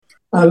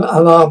And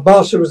our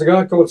boss, who was a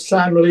guy called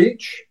Sam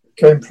Leach,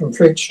 came from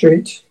Fleet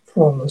Street,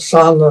 from the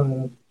Sun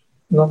and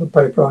another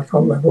paper, I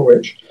can't remember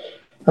which.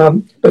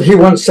 But he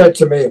once said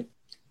to me,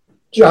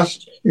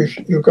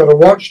 you've got to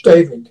watch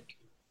David,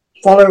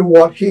 follow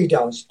what he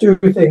does, do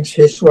things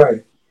his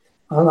way.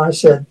 And I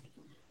said,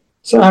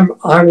 Sam,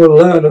 I will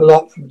learn a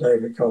lot from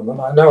David Coleman.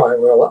 I know I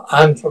will,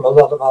 and from a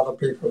lot of other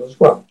people as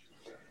well.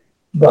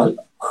 But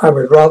I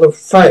would rather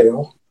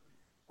fail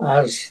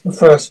as the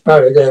first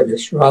Barry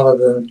Davies rather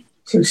than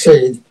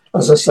succeed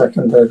as a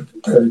second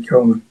David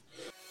Coleman.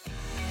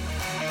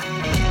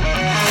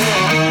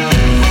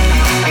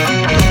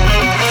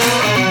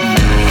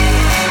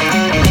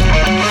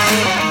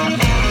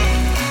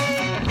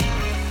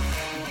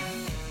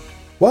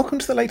 Welcome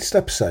to the latest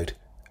episode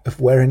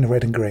of Wearing the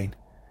Red and Green.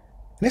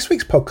 In this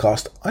week's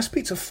podcast, I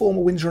speak to former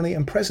Windsor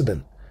Eton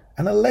President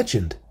and a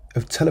legend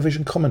of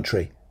television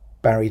commentary,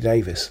 Barry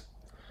Davies.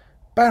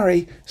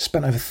 Barry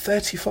spent over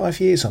 35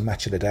 years on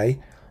Match of the Day.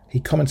 He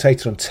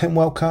commentated on 10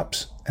 World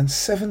Cups and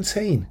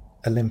 17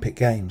 Olympic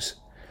Games.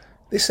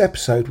 This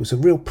episode was a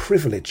real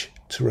privilege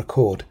to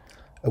record,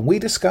 and we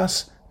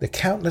discuss the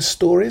countless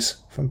stories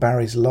from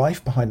Barry's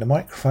life behind the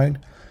microphone,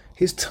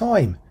 his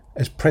time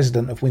as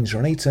president of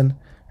Windsor Eton,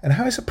 and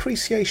how his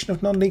appreciation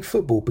of non-league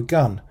football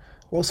begun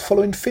whilst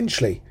following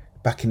Finchley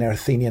back in their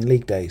Athenian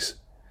League days.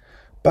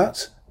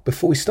 But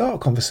before we start our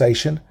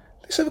conversation,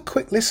 let's have a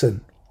quick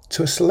listen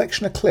to a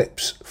selection of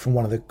clips from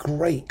one of the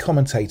great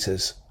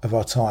commentators of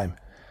our time.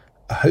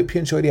 I hope you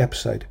enjoy the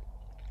episode.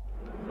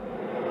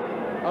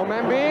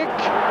 Omambik.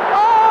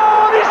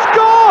 Oh, he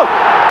scored!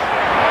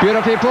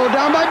 Beautifully pulled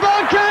down by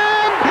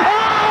Bergkamp.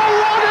 Oh,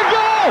 what a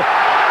goal!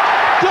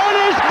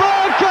 Dennis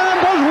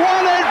Bergkamp has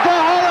won it for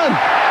Holland.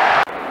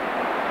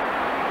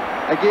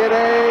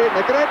 Aguirre,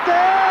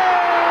 Negrete!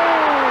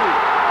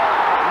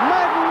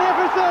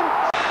 Magnificent!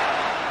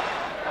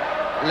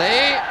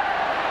 Lee,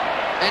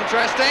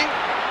 interesting.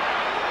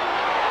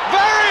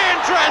 Very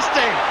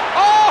interesting!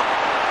 Oh!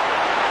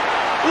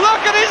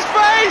 Look at his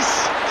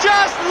face!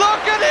 Just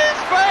look at his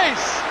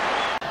face!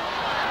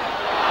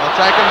 Well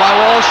taken by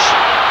Walsh.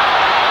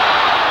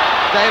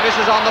 Davis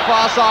is on the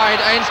far side.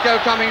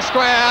 Ainscough coming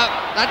square.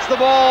 That's the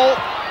ball.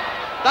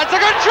 That's a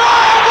good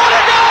try! What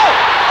a goal!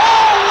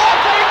 Oh, what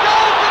a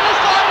goal to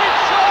decide it,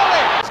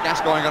 surely! Is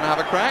Gascoigne going to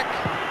have a crack?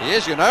 He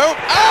is, you know.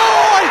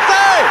 Oh, I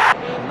say!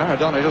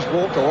 Maradona just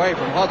walked away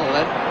from Hoddle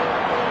then.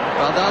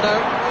 Valdano.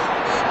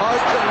 Out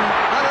and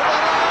Maradona!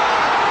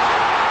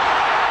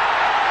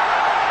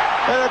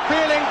 They're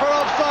appealing for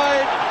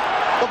offside.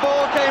 The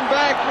ball came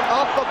back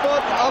off the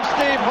foot of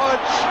Steve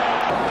Hodge.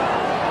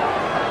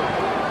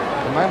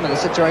 At the moment,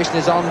 the situation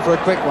is on for a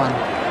quick one.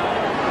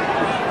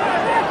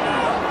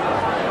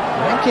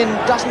 Rankin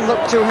doesn't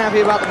look too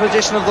happy about the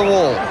position of the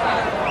wall.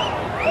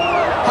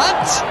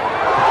 Hunt!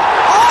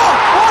 Oh,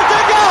 what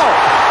a goal!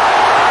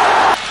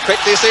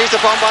 Quickly seized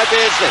upon by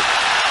Beardsley.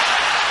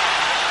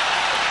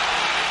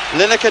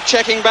 Lineker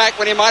checking back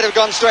when he might have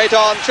gone straight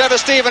on. Trevor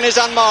Stephen is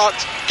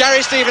unmarked.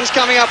 Gary Stevens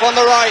coming up on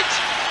the right.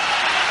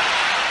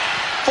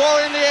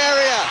 Four in the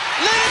area.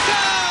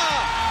 Lineker!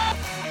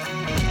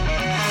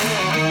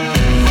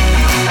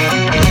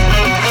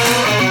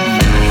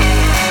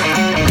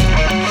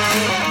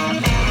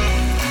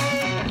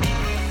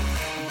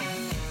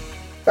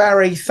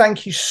 Barry,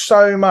 thank you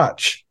so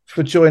much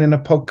for joining the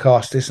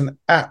podcast. It's an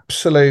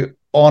absolute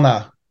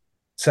honour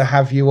to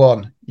have you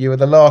on. You were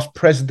the last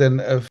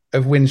president of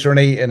Windsor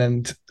Eton,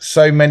 and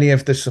so many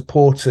of the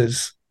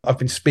supporters I've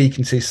been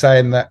speaking to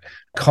saying that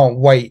can't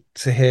wait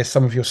to hear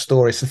some of your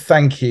stories. So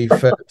thank you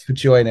for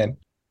joining.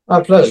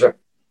 My pleasure.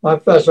 My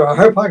pleasure. I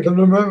hope I can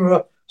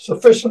remember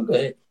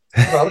sufficiently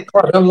about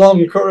quite a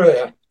long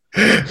career.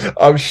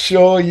 I'm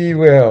sure you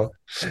will.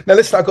 Now,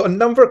 listen, I've got a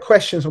number of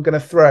questions I'm going to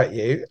throw at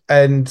you,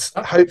 and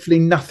hopefully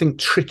nothing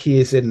tricky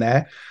is in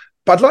there.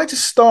 But I'd like to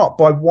start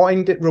by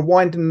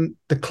rewinding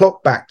the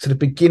clock back to the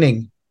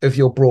beginning of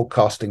your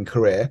broadcasting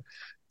career.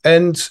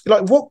 And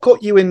what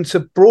got you into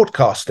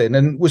broadcasting,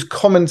 and was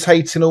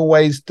commentating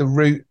always the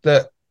route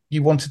that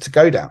you wanted to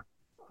go down?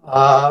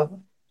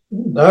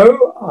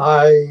 No,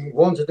 I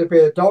wanted to be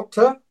a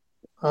doctor,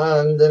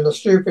 and in a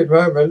stupid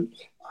moment,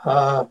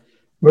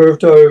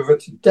 moved over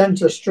to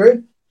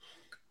dentistry,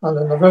 and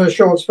in a very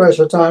short space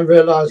of time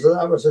realised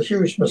that was a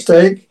huge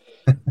mistake.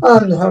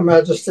 And Her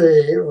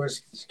Majesty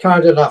was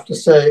kind enough to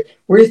say,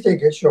 we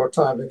think it's your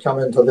time to come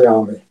into the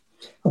army.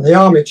 And the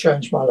army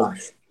changed my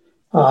life.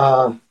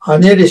 I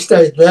nearly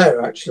stayed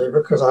there, actually,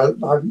 because I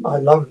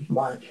loved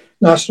my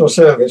national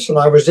service. And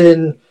I was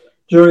in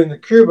during the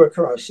Cuba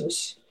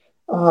crisis.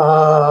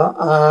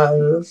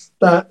 And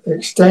that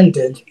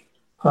extended.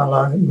 And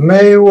I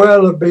may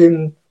well have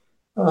been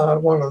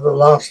one of the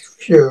last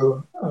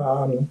few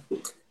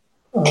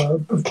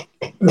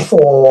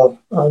before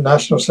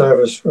national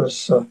service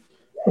was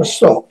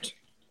stopped.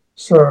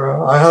 So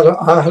I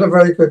had a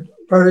very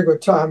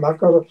good time. I've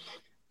got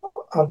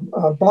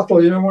a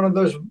bottle, one of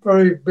those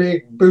very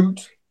big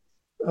boot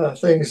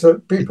things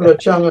that people are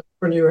challenged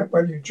when you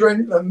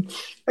drink them.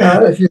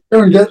 If you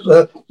don't get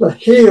the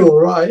heel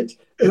right,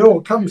 it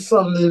all comes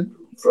suddenly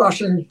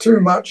flushing too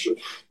much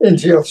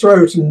into your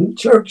throat and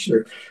chokes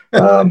you.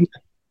 And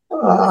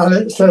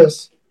it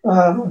says,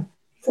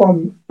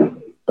 from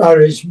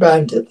Barry's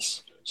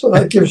Bandits. So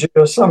that gives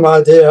you some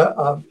idea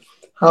of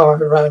how I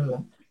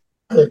ran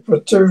a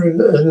platoon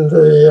in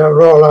the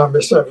Royal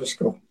Army Service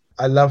Corps.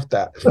 I love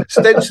that.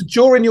 So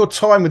during your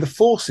time with the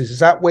forces, is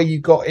that where you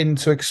got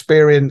into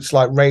experience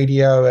like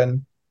radio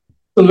and?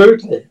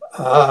 Absolutely.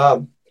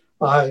 I've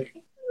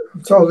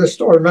told this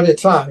story many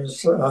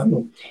times,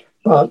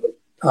 but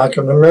I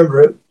can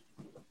remember it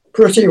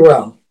pretty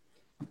well.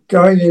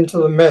 Going into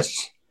the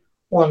mess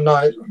one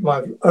night,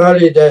 my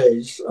early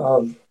days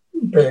of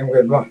being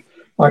with my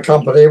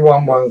company,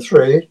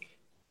 113,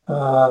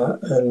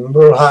 in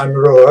Mulheim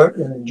Ruhr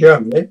in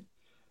Germany,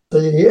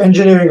 the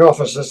engineering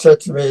officer said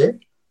to me,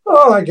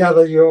 "Oh, I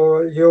gather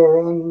you're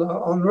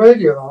on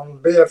radio on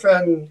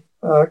BFN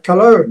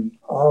Cologne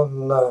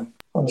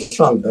on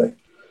Sunday."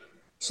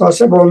 So I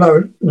said, "Well,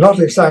 no, not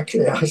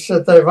exactly." I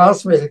said, "They've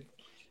asked me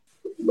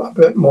a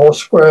bit more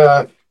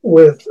square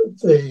with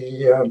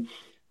the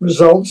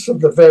results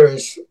of the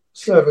various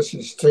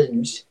services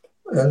teams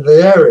in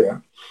the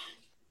area."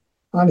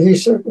 And he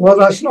said, "Well,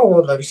 that's not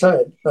what they've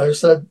said. They've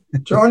said,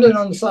 join in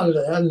on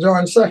Sunday and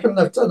join Second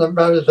Lieutenant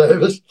Barry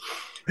Davies."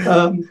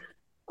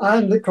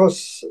 And of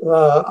course,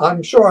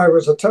 I'm sure I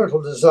was a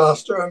total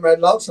disaster and made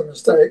lots of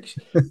mistakes.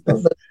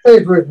 But they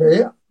stayed with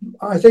me,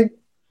 I think,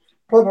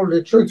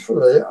 probably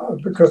truthfully,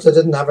 because they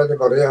didn't have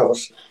anybody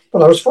else.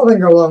 But I was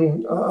following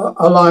along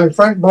a line.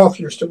 Frank Boff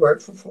used to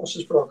work for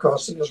Forces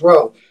Broadcasting as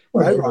well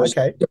when he was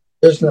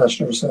his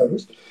national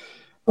service.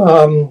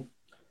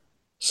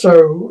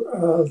 So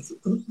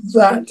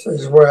that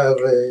is where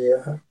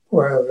the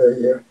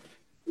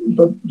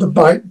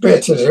bite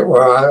bit, as it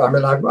were. I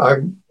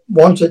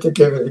wanted to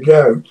give it a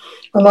go,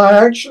 and I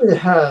actually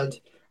had,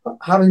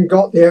 having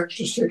got the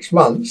extra 6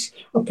 months,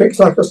 I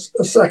picked up a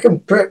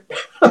second trip,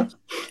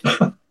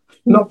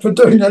 not for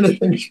doing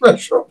anything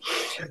special.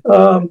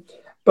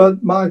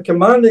 But my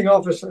commanding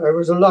officer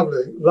was a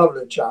lovely,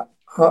 lovely chap,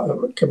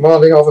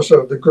 commanding officer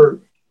of the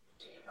group,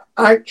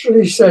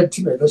 actually said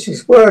to me, this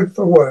is word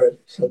for word,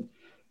 he said,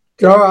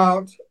 "Go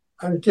out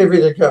and give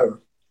it a go.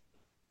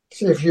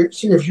 See if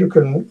you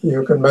can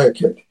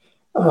make it.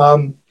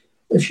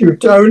 If you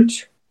don't,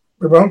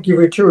 we won't give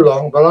you too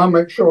long, but I'll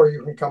make sure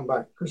you can come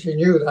back," because he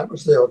knew that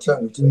was the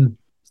alternative.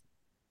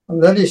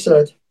 And then he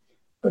said,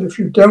 "But if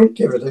you don't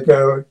give it a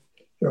go,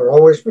 you'll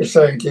always be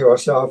saying to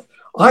yourself,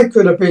 I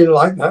could have been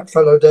like that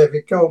fellow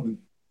David Coleman."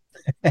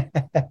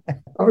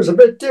 I was a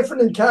bit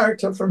different in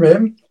character from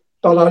him,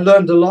 but I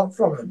learned a lot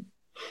from him.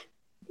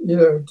 You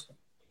know,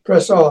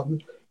 press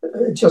on.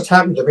 It just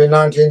happened to be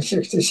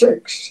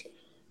 1966.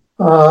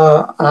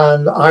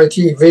 And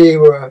ITV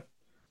were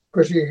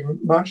pretty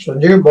much the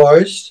new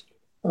boys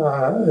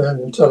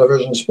in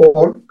television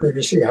sport.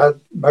 BBC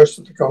had most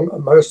of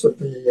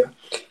the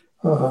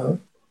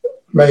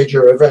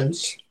major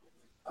events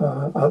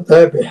at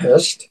their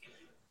behest.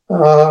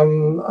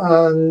 And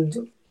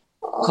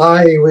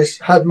I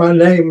had my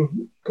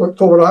name put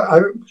forward. I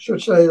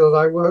should say that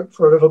I worked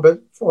for a little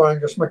bit for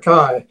Angus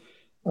Mackay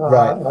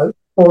at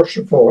Sports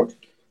Report.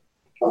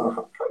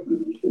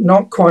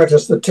 Not quite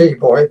as the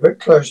T-boy, but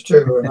close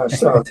to when I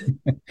started.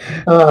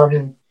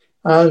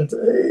 And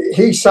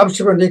he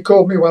subsequently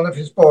called me one of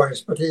his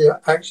boys, but he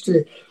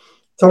actually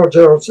told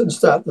Gerald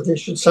Sinstadt that he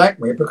should sack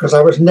me because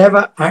I was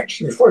never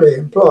actually fully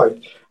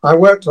employed. I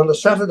worked on a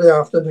Saturday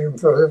afternoon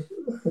for a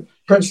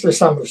princely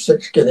sum of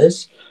 6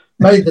 guineas,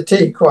 made the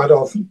tea quite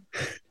often,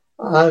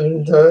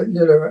 and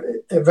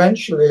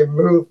eventually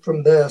moved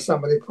from there.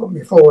 Somebody put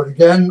me forward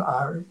again.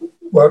 I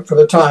worked for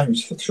the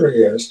Times for 3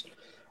 years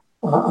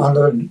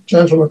under a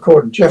gentleman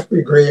called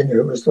Jeffrey Green,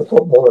 who was the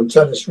football and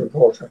tennis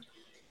reporter.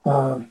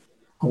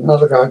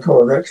 Another guy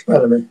called Rex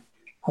Bellamy.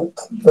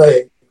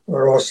 They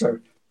were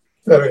also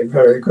very,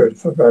 very good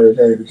for Barry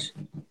Davies.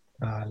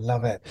 Oh, I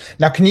love it.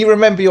 Now, can you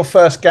remember your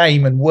first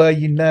game and were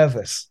you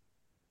nervous?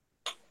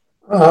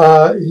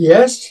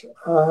 Yes.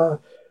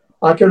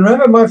 I can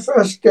remember my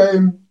first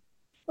game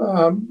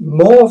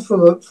more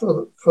for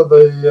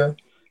the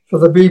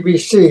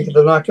BBC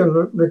than I can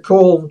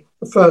recall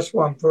the first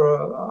one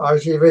for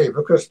ITV,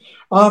 because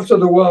after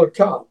the World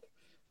Cup,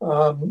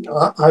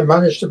 I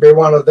managed to be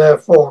one of their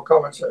 4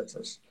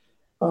 commentators,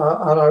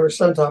 and I was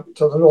sent up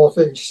to the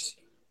Northeast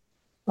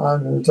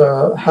and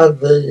had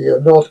the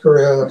North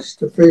Korea's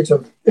defeat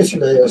of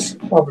Italy as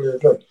probably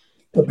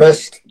the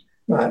best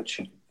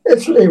match.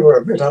 Italy were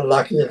a bit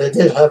unlucky. They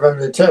did have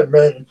only 10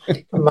 men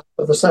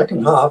for the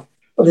second half,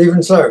 but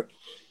even so.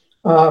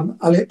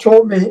 And it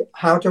taught me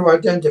how to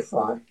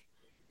identify,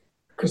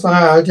 because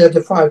I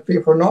identified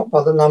people not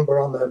by the number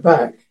on their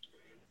back,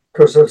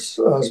 because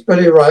as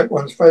Billy Wright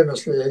once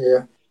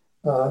famously,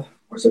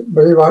 was it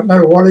Billy Wright?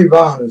 No, Wally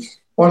Barnes,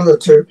 one of the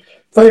two,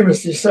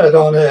 famously said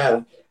on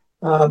air,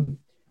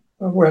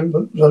 when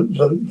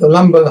the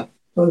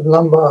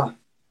number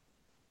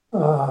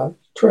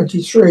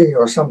 23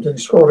 or something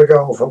scored a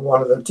goal for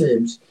one of the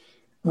teams.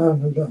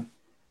 And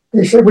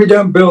he said, "We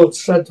don't build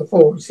centre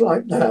forwards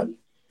like that."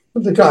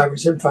 But the guy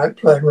was in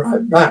fact playing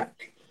right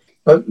back.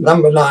 but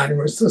number 9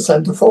 was the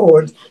centre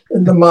forward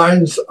in the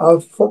minds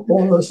of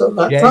footballers at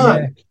that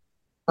time.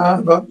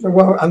 Yeah. But the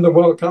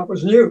World Cup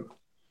was new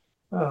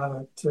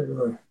to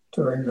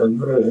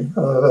England, really.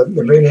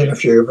 There'd been in a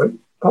few, but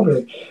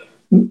probably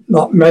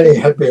not many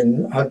had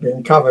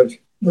been covered.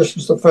 This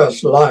was the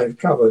first live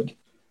covered.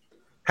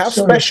 How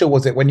special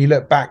was it when you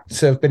look back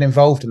to have been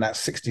involved in that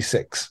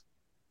 66?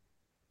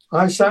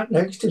 I sat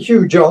next to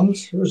Hugh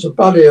Johns, who was a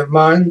buddy of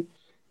mine,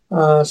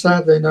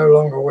 sadly no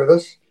longer with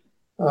us.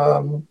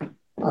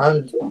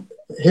 And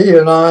he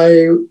and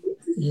I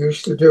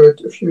used to do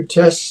a few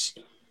tests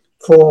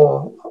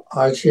for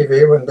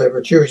ITV when they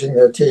were choosing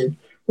their team.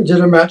 We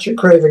did a match at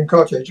Craven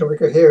Cottage and we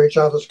could hear each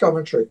other's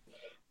commentary.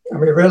 And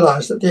we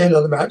realised at the end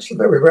of the match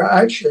that we were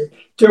actually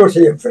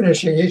guilty of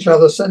finishing each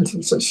other's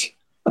sentences.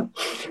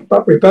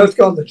 But we both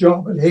got the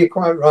job, and he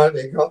quite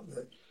rightly got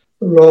the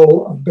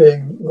role of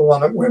being the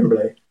one at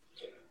Wembley.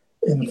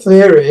 In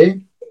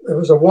theory, there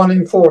was a 1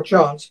 in 4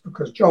 chance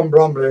because John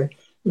Bromley,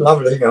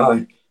 lovely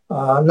guy,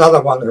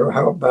 another one who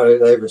helped Barry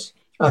Davies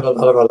and a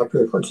lot of other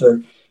people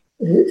too,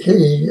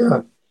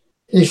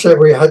 he said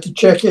we had to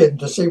check in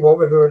to see what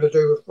we were going to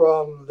do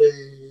from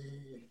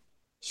the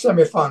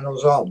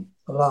semi-finals on,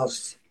 the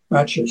last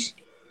matches.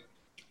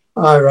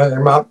 I rang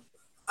him up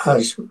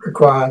as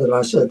required and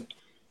I said,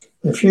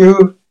 if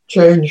you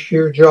change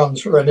Hugh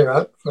Johns for any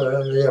of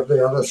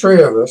the other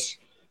 3 of us,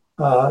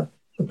 the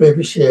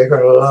BBC are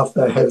going to laugh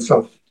their heads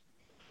off.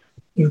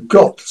 You've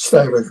got to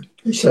stay with him.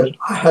 He said,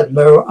 I had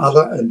no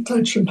other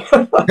intention.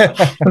 And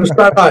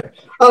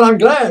I'm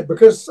glad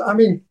because,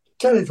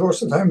 Kenneth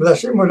Horstenheim,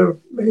 bless him, would have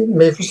eaten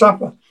me for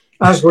supper,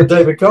 as would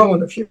David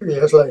Coleman a few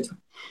years later.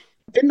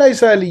 In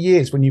those early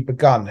years when you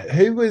begun,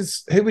 who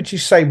would you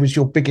say was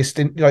your biggest,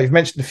 you've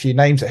mentioned a few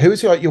names there, who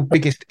was your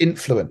biggest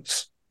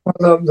influence?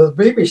 Well, the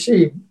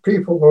BBC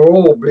people were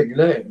all big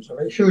names.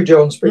 Hugh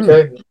Johns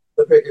became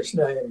the biggest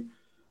name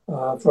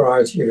for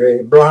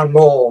ITV. Brian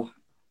Moore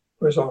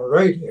was on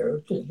radio,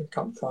 did the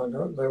Cup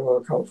final, the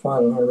World Cup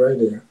final on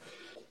radio.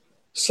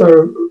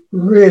 So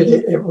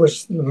really it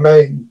was the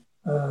main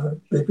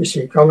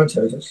BBC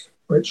commentators,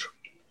 which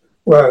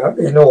were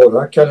in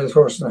order. Kenneth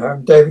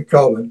Horstenheim, David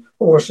Coleman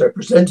also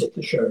presented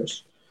the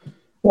shows.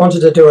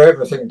 Wanted to do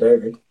everything,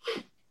 David,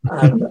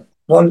 and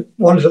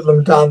wanted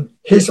them done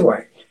his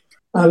way.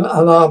 And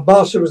our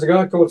boss, who was a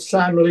guy called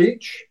Sam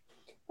Leach,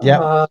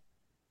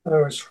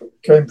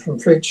 came from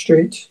Fleet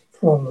Street,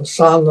 from the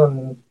Sun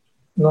and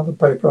another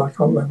paper, I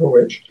can't remember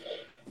which.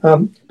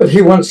 But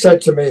he once said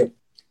to me,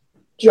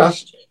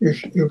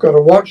 you've got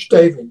to watch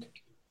David,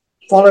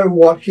 follow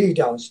what he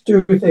does,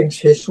 do things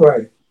his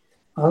way.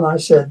 And I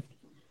said,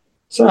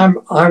 Sam,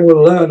 I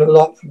will learn a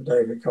lot from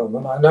David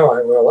Coleman. I know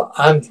I will,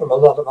 and from a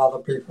lot of other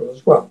people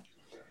as well.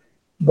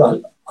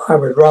 But I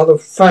would rather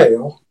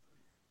fail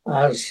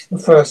as the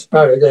first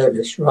Barry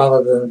Davies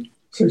rather than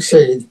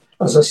succeed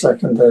as a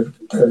second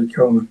David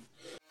Coleman.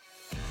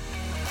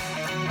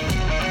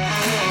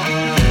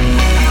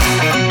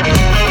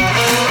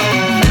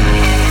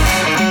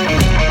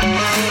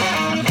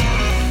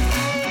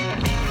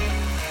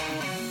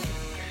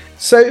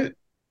 So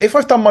if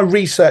I've done my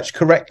research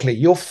correctly,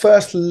 your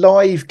first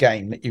live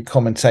game that you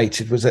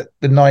commentated was at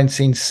the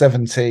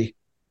 1970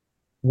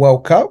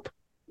 World Cup?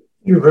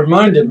 You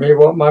reminded me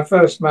what my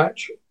first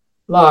match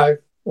live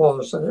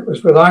was, and it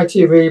was with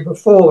ITV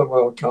before the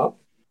World Cup,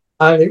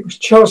 and it was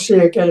Chelsea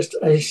against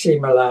AC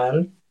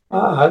Milan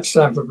at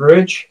Stamford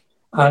Bridge,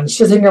 and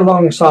sitting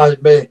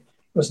alongside me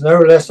was no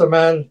less a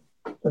man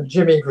than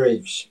Jimmy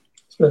Greaves.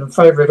 It's been a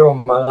favourite all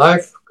my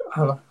life,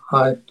 and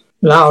I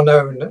now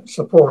known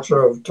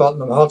supporter of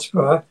Tottenham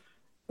Hotspur,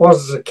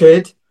 was as a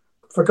kid,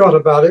 forgot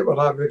about it when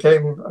I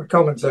became a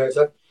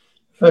commentator.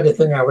 If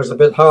anything, I was a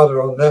bit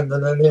harder on them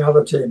than any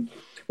other team.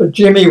 But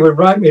Jimmy would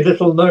write me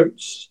little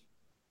notes.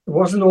 It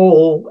wasn't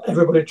all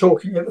everybody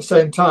talking at the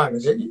same time,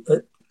 as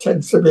it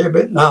tends to be a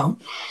bit now.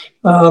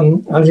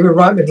 And he would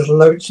write me little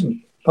notes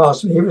and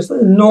pass me. He was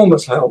an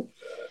enormous help.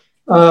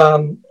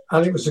 And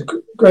it was a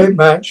great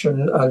match.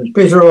 And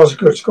Peter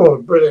Osgood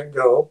scored a brilliant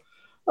goal.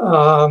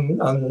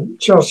 And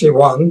Chelsea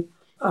won.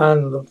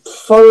 And the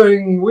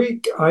following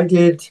week, I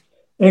did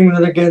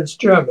England against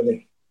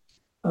Germany,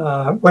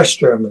 West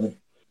Germany.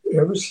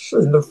 It was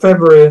in the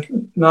February,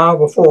 now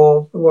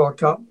before the World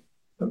Cup.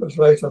 It was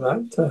later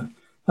that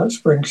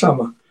spring,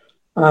 summer.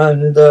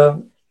 And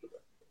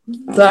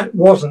that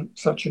wasn't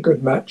such a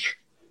good match.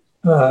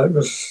 It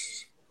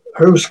was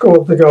who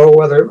scored the goal,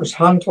 whether it was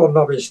Hunt or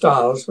Nobby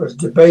Stiles, was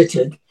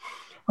debated.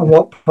 And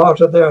what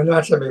part of their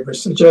anatomy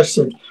was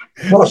suggested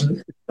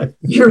wasn't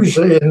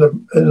usually in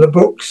the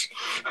books.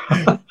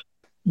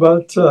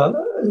 But,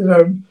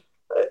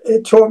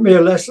 it taught me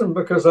a lesson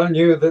because I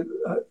knew that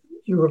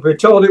you would be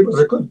told it was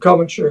a good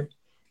commentary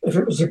if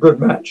it was a good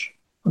match.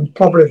 And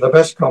probably the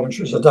best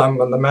commentaries are done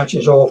when the match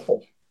is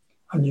awful.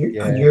 And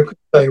you could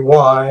say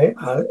why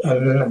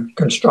and in a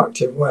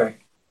constructive way.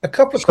 A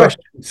couple of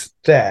questions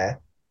there.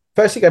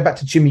 Firstly, going back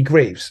to Jimmy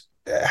Greaves,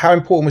 how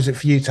important was it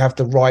for you to have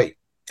the right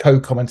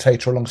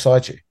co-commentator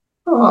alongside you?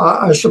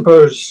 I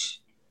suppose,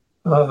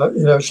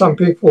 some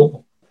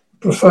people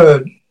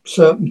preferred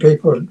certain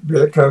people to be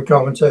a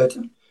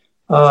co-commentator,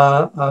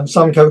 and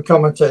some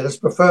co-commentators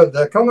preferred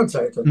their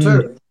commentator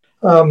too.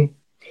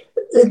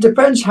 It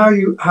depends how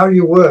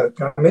you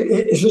work. I mean,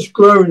 it has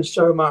grown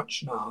so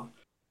much now.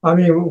 I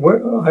mean,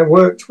 I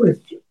worked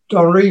with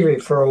Don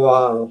Revie for a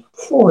while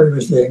before he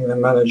was the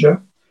England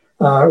manager,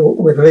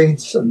 with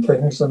Leeds and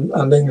things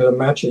and England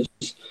matches.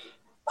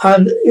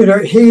 And,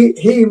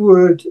 he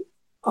would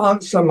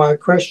answer my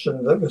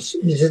question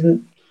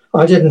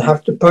I didn't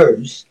have to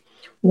pose.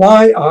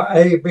 Why are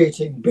A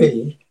beating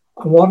B,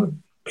 and what have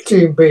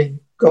Team B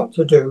got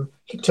to do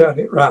to turn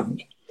it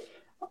round?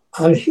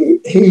 And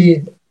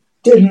he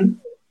didn't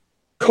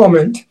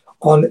comment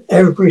on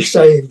every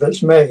save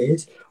that's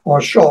made or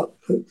shot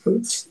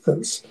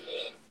that's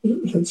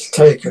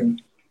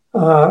taken,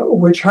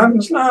 which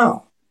happens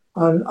now.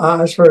 And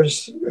I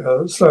suppose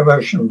slow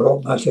motion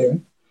brought that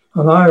in.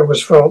 And I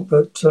always felt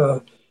that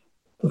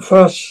the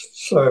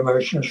first slow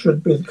motion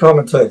should be the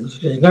commentator's.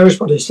 He knows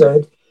what he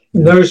said, he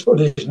knows what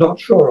he's not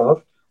sure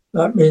of.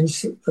 That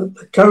means that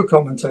the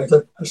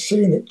co-commentator has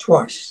seen it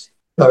twice.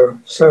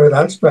 So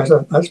that's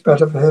better. That's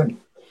better for him.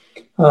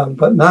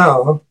 But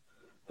now,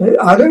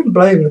 I don't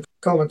blame the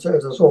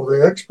commentators or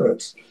the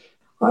experts.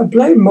 I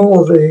blame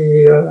more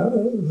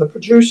the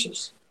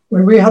producers. I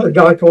mean, we had a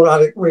guy called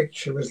Alec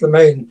Weech, who was the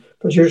main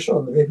producer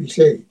on the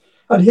BBC,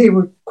 and he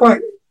would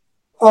quite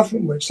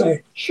often would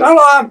say, "Shut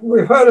up!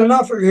 We've heard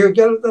enough of you.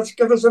 Let's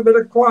give us a bit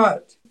of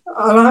quiet."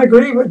 And I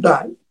agree with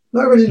that.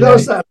 Nobody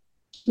does that.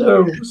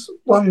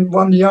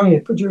 One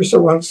young producer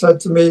once said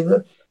to me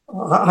that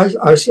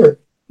I said,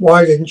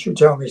 "Why didn't you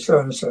tell me so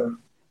and so?"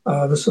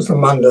 This was a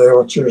Monday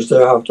or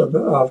Tuesday after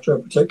a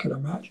particular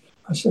match.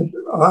 I said,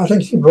 I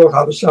think he brought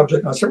up the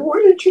subject. I said, "Why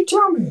didn't you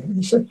tell me?" And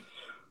he said,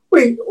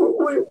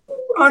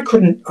 I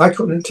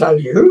couldn't tell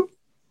you.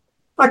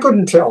 I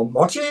couldn't tell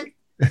Motti.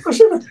 I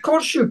said, "Of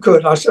course you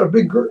could." I said, "I'd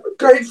be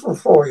grateful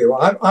for you.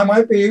 I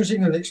might be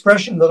using an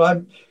expression that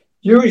I've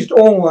used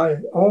all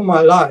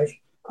my life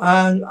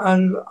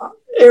and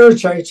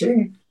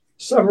irritating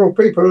several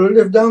people who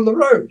live down the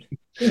road.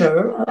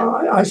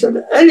 I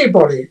said,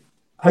 anybody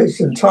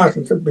is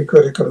entitled to be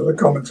critical of the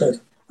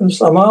commentator, and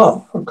some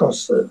are, of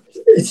course.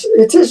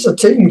 It is a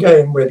team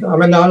game.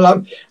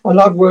 I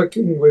love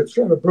working with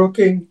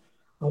Brooking.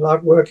 I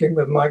love working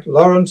with Mike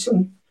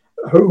Lawrenson,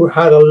 who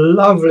had a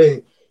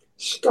lovely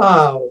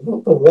style.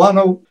 The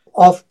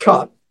one-off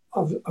cut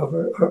of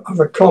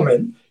a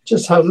comment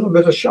just had a little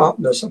bit of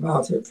sharpness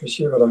about it, if you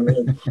see what I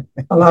mean.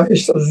 And I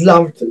used to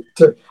love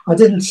to. I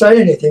didn't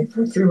say anything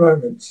for a few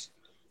moments,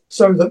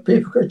 so that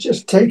people could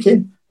just take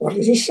in, what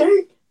did he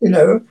say?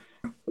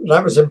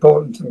 That was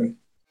important to me.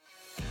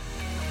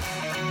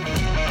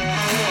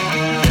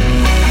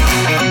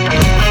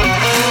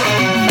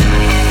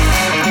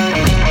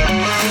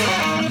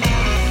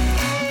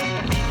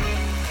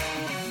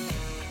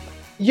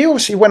 You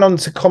obviously went on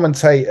to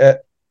commentate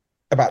at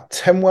about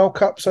 10 World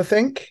Cups, I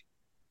think.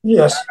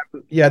 Yes.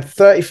 You had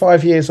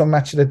 35 years on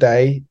Match of the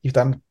Day. You've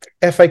done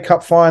FA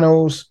Cup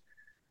finals,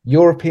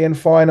 European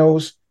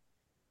finals.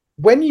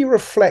 When you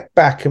reflect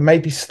back, and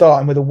maybe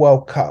starting with the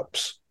World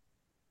Cups,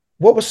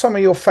 what were some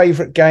of your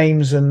favourite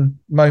games and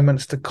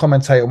moments to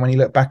commentate on when you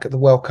look back at the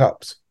World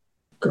Cups?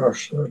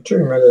 Gosh, there were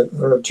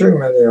too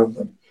many of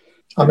them.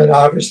 I mean,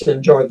 I obviously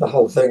enjoyed the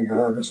whole thing.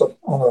 I was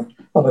on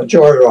a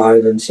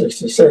joyride in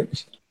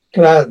 '66.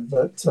 Glad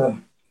that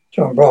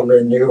John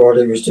Bromley knew what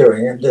he was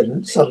doing and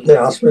didn't suddenly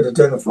ask me to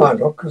do the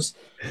final, because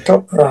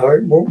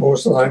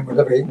most of the time would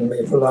have eaten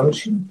me for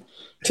lunch and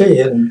tea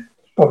and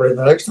probably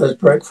the next day's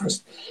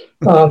breakfast.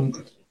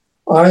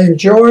 I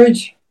enjoyed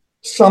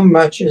some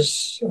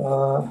matches.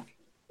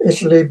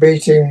 Italy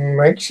beating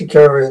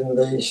Mexico in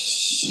the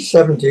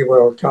 '70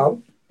 World Cup.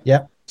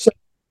 Yeah.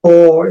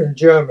 Or in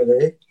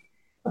Germany,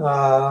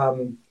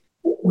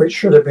 which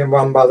should have been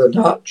won by the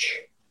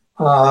Dutch.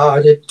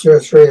 I did 2 or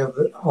 3 of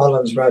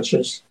Holland's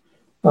matches.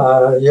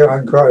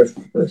 Johan Cruyff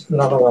is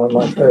another one of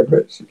my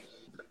favourites.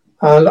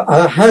 And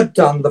I had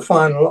done the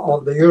final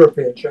of the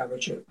European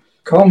Championship.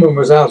 Coleman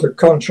was out of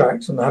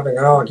contract and having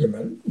an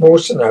argument.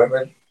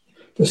 Morsenhoven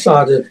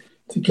decided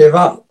to give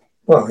up.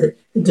 Well,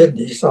 he didn't.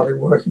 He started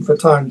working for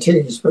Time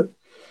Tees, but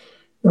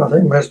I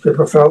think most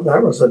people felt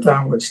that was a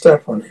downward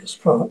step on his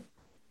part.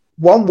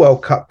 One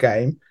World Cup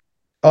game,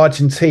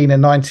 Argentina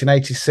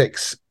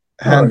 1986.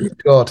 Hand of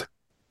God.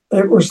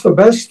 It was the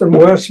best and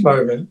worst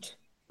moment,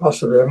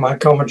 possibly, of my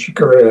commentary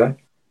career,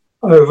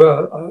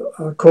 over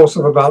a course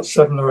of about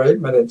 7 or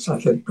 8 minutes, I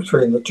think,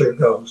 between the 2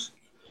 goals.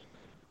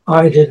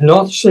 I did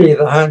not see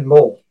the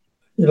handball.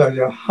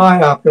 You're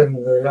high up in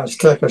the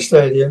Azteca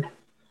Stadium.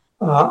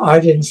 I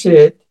didn't see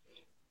it.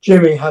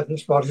 Jimmy hadn't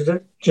spotted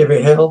it,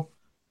 Jimmy Hill.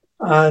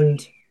 And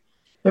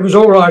it was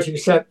all right,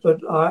 except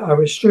that I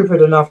was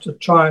stupid enough to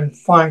try and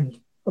find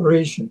a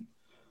reason.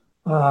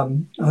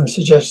 And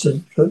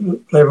suggested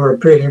that they were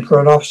appealing for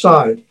an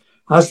offside.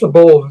 As the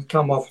ball had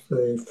come off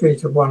the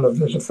feet of one of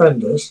the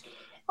defenders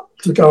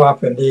to go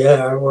up in the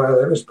air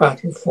where it was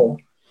battled for,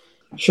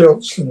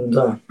 Schultz and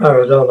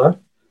Maradona.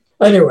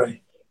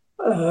 Anyway,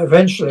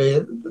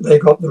 eventually they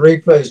got the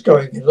replays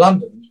going in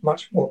London,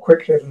 much more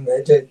quickly than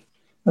they did.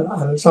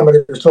 And somebody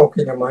was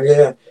talking in my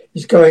ear,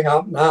 he's going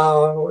up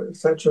now,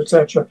 etc.,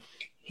 etc.,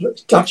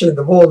 touching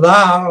the ball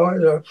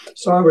now.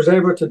 So I was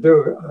able to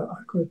do it.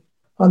 I could.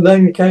 And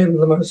then came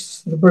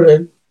the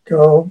brilliant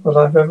goal that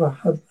I've ever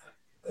had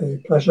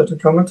the pleasure to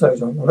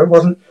commentate on. Well, it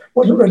wasn't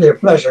really a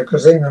pleasure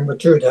because England were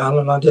 2 down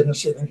and I didn't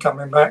see them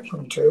coming back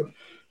from 2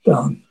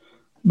 down.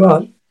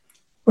 But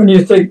when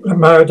you think that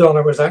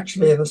Maradona was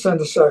actually in the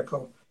centre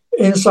circle,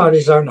 inside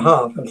his own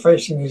half and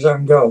facing his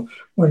own goal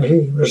when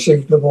he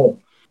received the ball,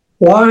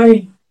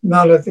 why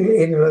none of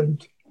the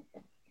England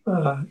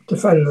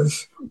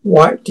defenders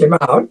wiped him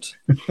out,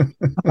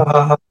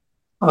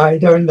 I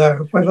don't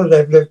know. Whether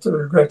they've lived to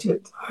regret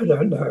it, I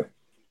don't know.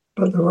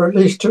 But there were at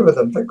least 2 of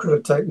them that could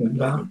have taken him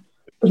down.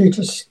 But it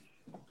was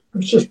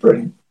just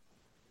brilliant.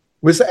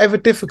 Was it ever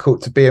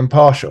difficult to be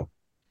impartial?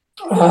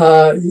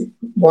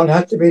 One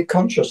had to be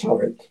conscious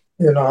of it.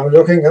 I'm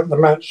looking at the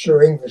match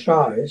through English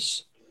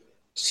eyes,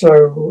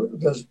 so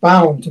there's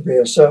bound to be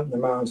a certain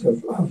amount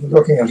of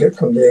looking at it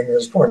from the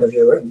English point of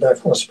view and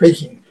therefore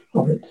speaking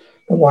of it.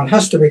 But one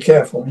has to be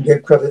careful and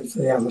give credit to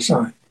the other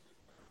side.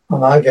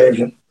 And I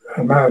gave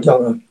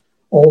Maradona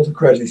all the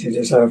credit he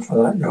deserved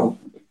for that goal.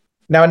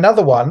 Now,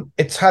 another one,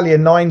 Italia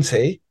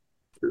 90.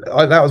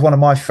 That was one of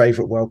my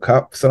favourite World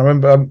Cups. And I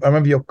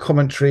remember your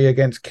commentary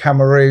against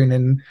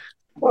Cameroon.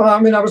 Well,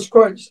 I was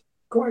quite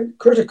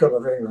critical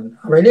of England.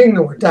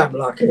 England were damn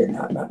lucky in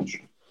that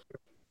match.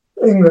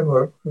 England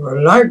were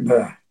a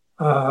nightmare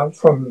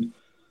from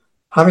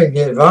having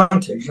the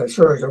advantage. They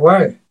threw it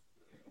away.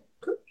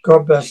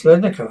 God bless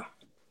Lineker.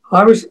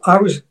 I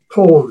was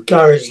pulled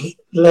Gary's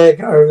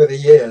leg over the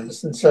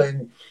years and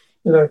saying,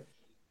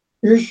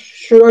 you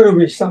should owe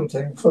me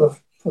something for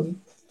the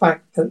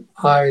fact that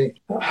I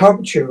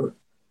helped you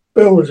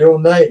build your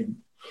name.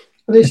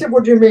 And he said,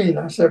 what do you mean?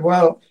 I said,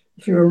 well,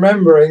 if you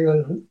remember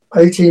England,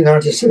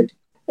 1896,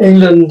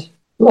 England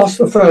lost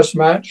the first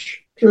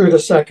match, drew the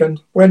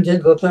second, went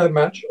into the third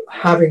match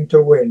having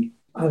to win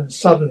and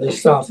suddenly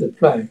started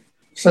playing.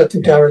 Said to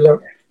Gary,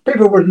 look,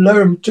 people would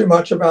know too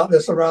much about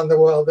this around the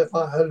world if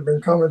I hadn't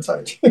been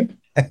commentating.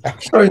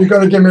 So you've got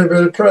to give me a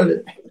bit of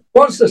credit.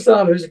 Once the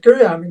start of his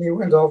career, he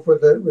went off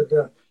with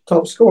the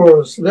top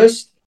scorers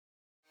list.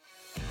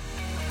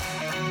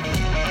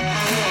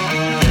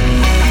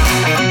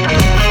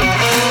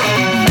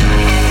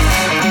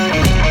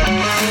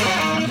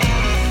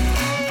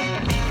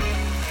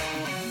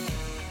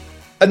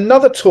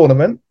 Another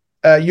tournament,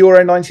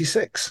 Euro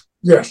 96.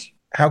 Yes.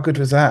 How good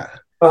was that?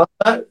 Well,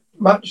 that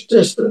much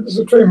distance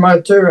between my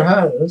 2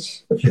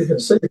 hands, if you can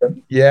see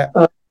them,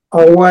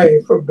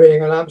 away from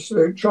being an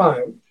absolute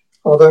triumph.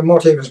 Although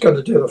Motti was going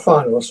to do the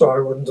final, so I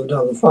wouldn't have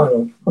done the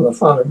final. And the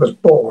final was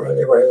bore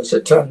anyway, as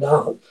it turned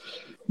out,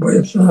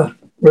 with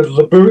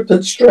the boot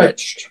that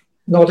stretched,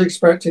 not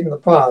expecting the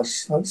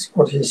pass. That's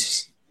what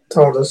he's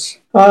told us.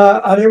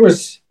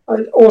 And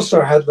I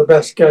also had the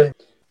best game.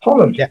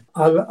 Holland. Yeah.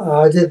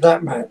 I did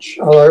that match,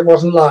 although it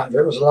wasn't live.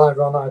 It was live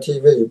on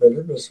ITV, but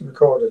it was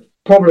recorded.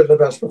 Probably the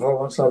best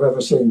performance I've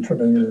ever seen from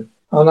England.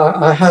 And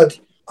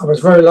I was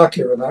very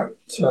lucky with that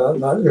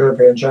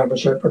European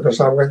Championship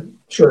because I went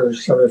through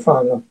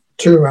semi-final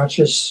 2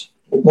 matches.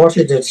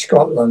 Motti did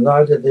Scotland.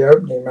 I did the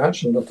opening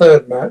match, and the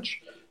third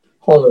match,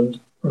 Holland,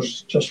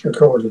 was just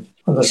recorded.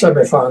 And the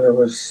semi-final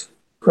was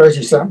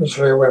greatest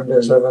atmosphere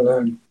Wembley's ever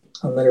known.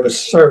 And they were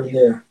so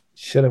near.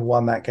 Should have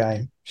won that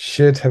game.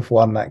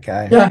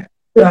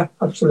 Yeah,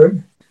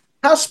 absolutely.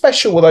 How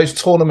special were those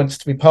tournaments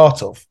to be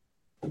part of?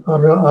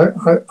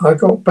 I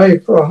got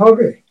paid for a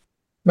hobby.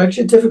 Makes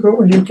it difficult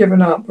when you've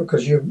given up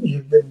because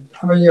you've been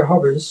having your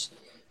hobbies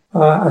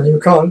and you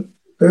can't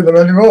do them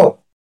anymore.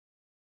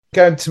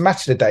 Going to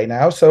Match of the Day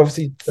now, so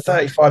obviously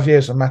 35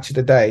 years of Match of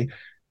the Day,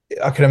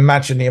 I can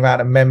imagine the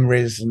amount of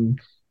memories and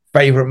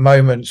favourite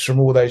moments from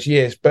all those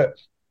years. But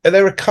are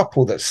there a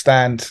couple that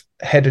stand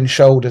head and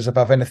shoulders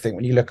above anything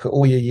when you look at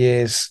all your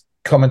years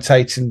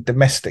commentating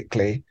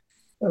domestically?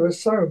 There were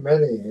so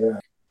many.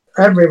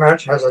 Every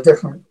match has a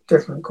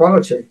different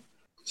quality.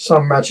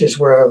 Some matches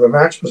where the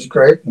match was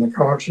great and the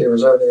commentary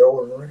was only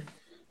ordinary.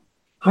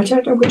 I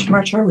don't know which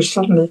match I would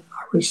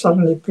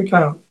suddenly pick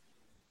out.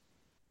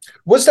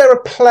 Was there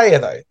a player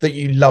though that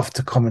you loved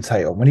to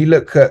commentate on? When you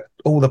look at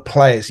all the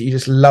players, you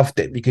just loved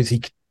it because he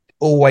could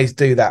always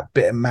do that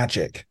bit of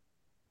magic.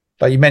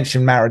 Like you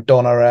mentioned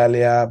Maradona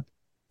earlier.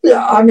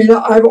 Yeah,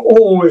 I've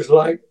always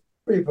liked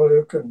people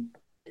who can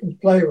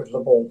play with the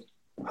ball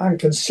and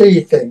can see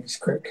things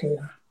quickly.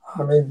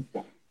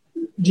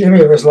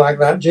 Jimmy was like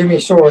that. Jimmy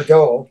saw a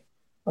goal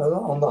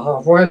on the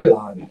halfway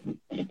line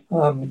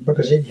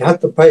because he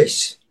had the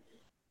pace.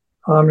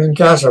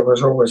 Gaza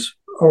was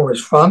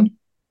always fun.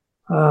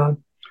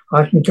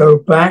 I can go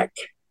back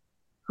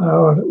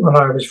when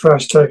I was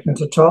first taken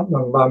to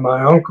Tottenham by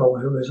my uncle,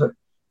 who was a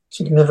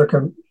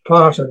significant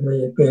part of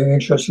me being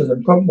interested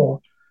in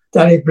football,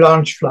 Danny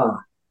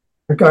Blanchflower,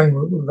 going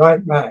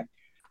right back.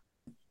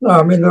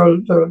 No,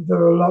 there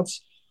were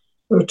lots.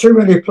 There were too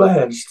many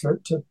players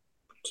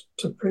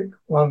to pick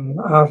one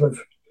out of.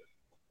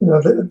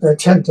 They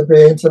tend to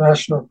be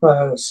international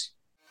players.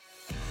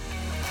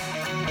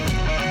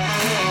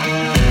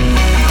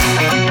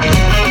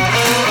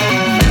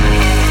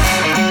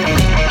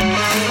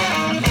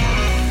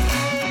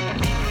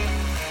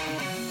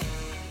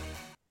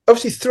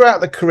 obviously throughout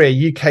the career,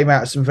 you came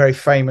out with some very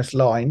famous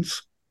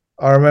lines.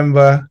 I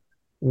remember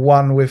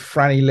one with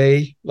Franny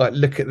Lee, like,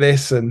 look at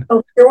this, and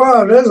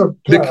wow, there's a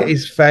look at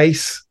his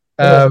face,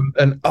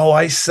 and oh,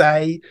 I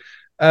say,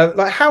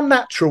 like, how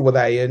natural were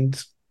they?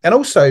 And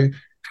also,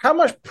 how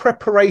much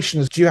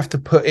preparations do you have to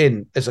put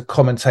in as a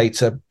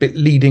commentator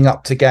leading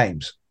up to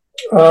games?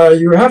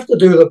 You have to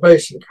do the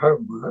basic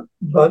homework,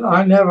 but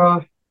I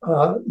never,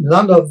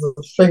 none of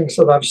the things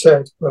that I've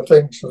said were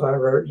things that I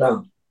wrote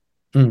down.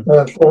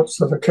 Thoughts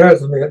that occurred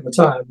to me at the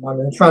time. I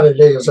mean, Franny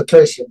Lee is a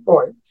case in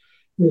point.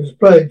 He was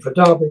playing for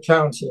Derby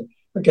County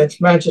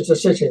against Manchester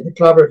City. The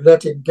club had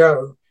let him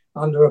go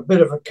under a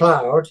bit of a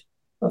cloud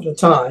at the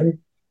time,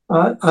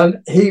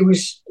 and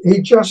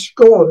he just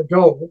scored a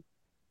goal,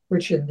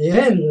 which in the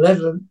end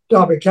led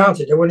Derby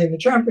County to winning the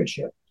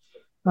championship.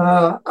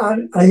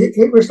 And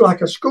he was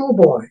like a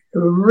schoolboy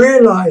who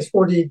realised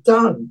what he'd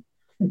done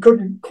and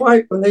couldn't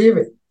quite believe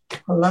it.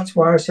 And that's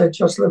why I said,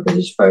 just look at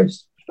his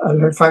face.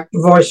 And in fact,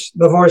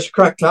 the voice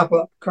cracked up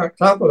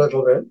a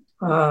little bit.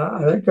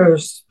 And it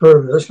goes to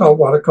prove that's not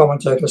what a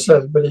commentator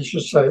says, but he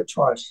should say it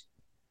twice.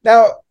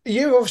 Now,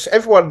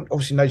 everyone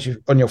obviously knows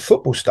you on your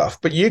football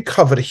stuff, but you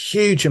covered a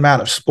huge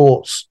amount of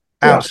sports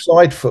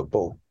outside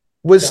football.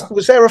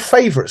 Was there a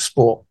favourite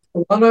sport?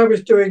 The one I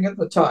was doing at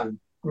the time.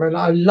 I mean,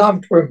 I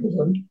loved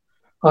Wimbledon.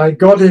 I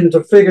got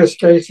into figure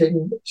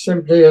skating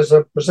simply as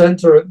a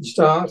presenter at the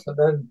start, and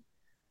then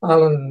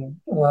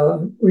Alan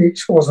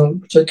Weeks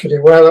wasn't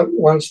particularly well at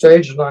one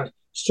stage, and I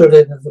stood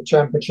in at the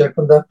championship,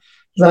 and that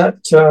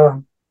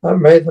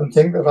made them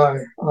think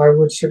that I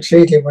would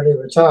succeed him when he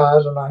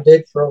retired, and I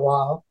did for a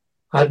while.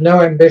 I had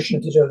no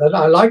ambition to do that.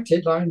 I liked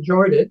it. I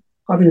enjoyed it.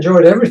 I've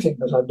enjoyed everything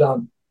that I've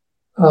done.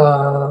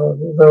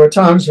 There were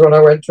times when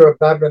I went to a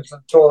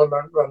badminton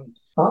tournament when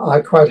I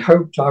quite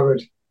hoped I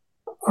would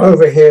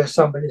overhear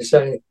somebody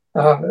say,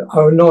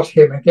 oh, not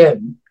him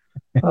again.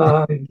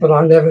 But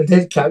I never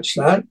did catch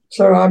that.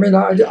 So, I mean,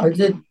 I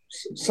did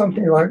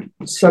something like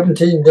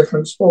 17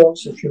 different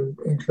sports, if you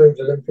include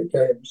Olympic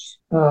Games.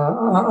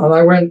 And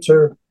I went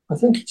to, I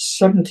think it's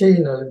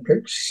 17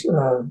 Olympics,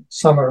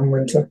 summer and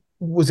winter.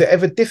 Was it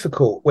ever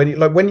difficult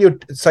when you're,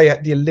 say,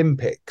 at the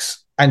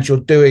Olympics and you're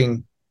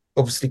doing,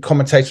 obviously,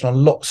 commentating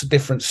on lots of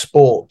different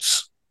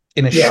sports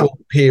in a short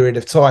period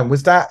of time?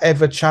 Was that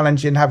ever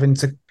challenging, having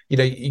to,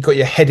 you got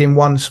your head in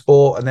one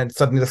sport and then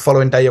suddenly the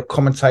following day you're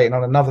commentating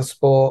on another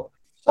sport?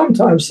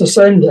 Sometimes the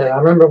same day. I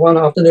remember one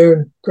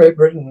afternoon, Great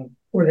Britain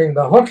winning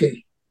the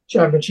hockey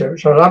championship,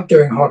 which I loved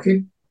doing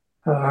hockey.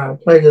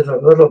 Played it a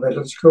little bit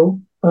at school.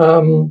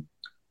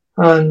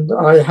 And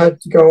I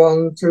had to go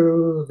on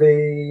to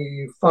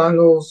the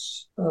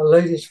finals,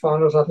 ladies'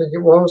 finals, I think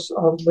it was,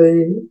 of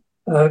the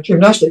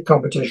gymnastic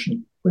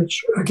competition,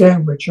 which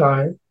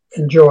I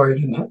enjoyed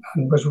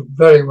and was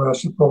very well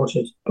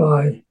supported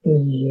by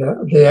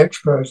the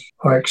experts.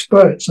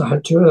 I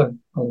had two of them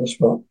on the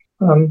spot.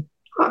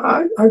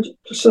 I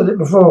said it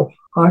before,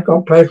 I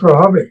got paid for a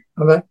hobby.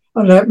 And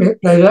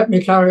they let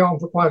me carry on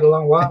for quite a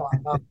long while.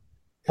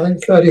 I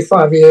think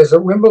 35 years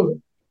at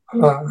Wimbledon.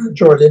 I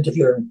enjoyed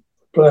interviewing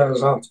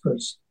players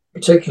afterwards,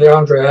 particularly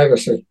Andre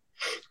Agassi.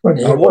 What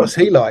was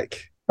he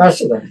like?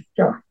 Fascinating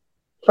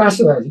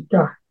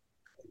guy.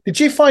 Did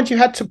you find you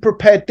had to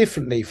prepare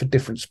differently for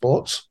different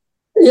sports?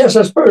 Yes,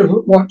 I suppose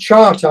what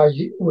chart I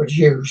would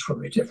use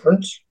would be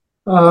different.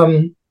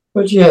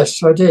 But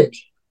yes, I did.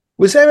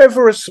 Was there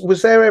ever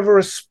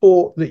a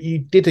sport that you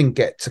didn't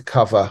get to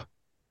cover?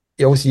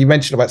 Obviously, you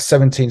mentioned about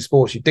 17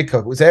 sports you did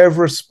cover. Was there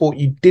ever a sport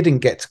you didn't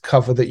get to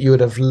cover that you would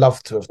have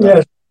loved to have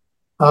done?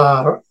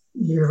 Yes.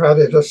 You've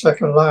added a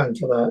second line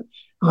to that.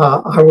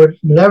 I would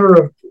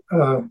never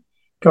have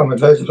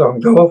commentated on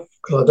golf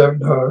because I don't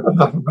know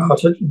enough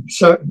about it, and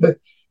certainly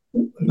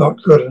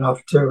not good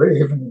enough to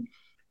even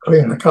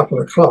clean a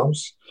couple of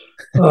clubs.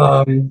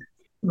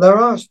 There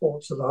are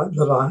sports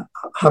that I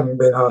haven't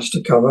been asked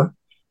to cover.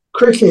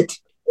 Cricket,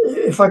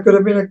 if I could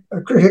have been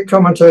a cricket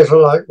commentator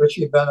like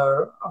Richie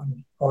Benner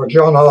or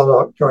John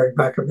Harlock going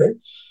back a bit,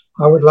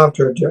 I would love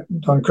to have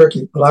done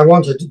cricket, but I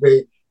wanted to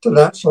be to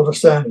that sort of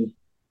standard.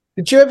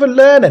 Did you ever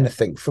learn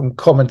anything from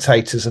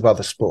commentators of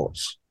other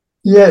sports?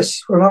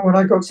 Yes, when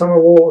I got some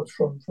awards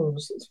from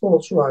the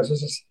Sports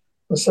Writers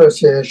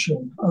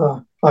Association,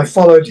 I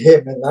followed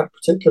him in that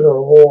particular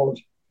award.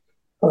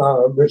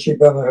 Richie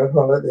Benner had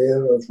won it the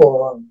year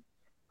before. And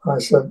I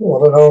said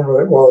what an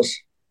honour it was,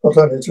 not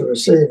only to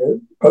receive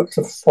it, but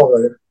to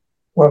follow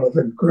one of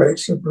the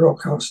greats of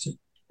broadcasting,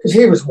 because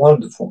he was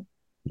wonderful.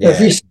 Yeah.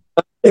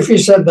 If he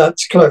said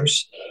that's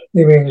close,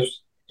 he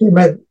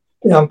meant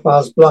the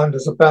umpire's blind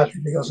as a bat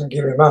if he doesn't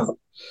give him out,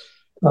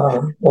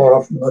 more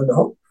often than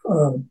not.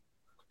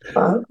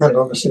 And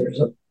obviously he was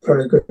a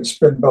very good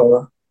spin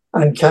bowler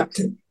and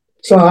captain.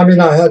 So I mean,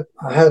 I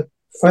had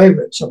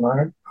favourites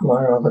among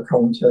other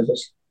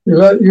commentators. You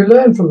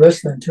learn from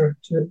listening to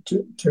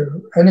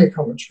any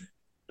commentary.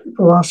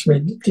 People ask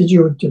me, did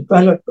you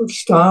develop a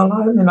style?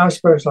 I mean, I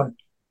suppose I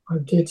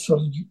did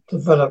sort of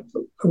develop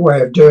a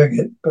way of doing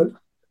it, but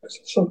it's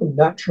a sort of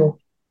natural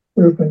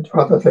movement to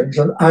other things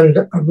and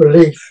a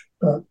relief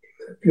that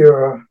if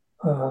you're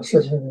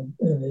sitting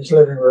in his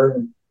living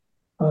room,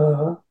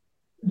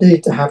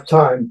 need to have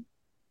time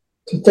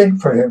to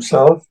think for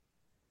himself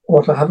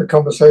or to have a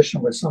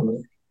conversation with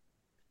somebody.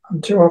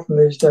 And too often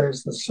these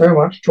days, there's so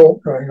much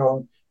talk going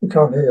on, you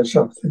can't hear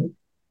yourself think.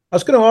 I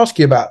was going to ask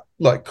you about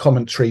like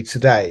commentary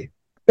today.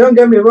 Don't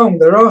get me wrong,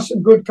 there are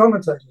some good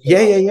commentators.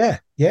 Yeah,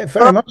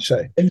 very much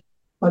so. And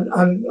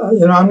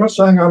I'm not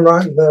saying I'm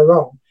right and they're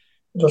wrong.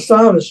 The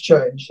style has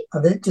changed,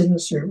 and it didn't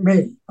suit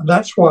me, and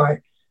that's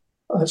why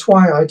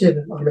I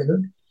didn't. I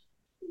mean,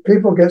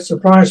 people get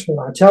surprised when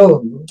I tell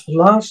them the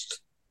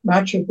last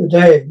match of the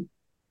day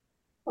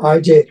I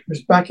did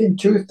was back in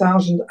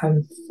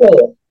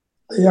 2004.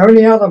 The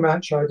only other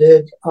match I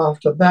did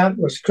after that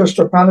was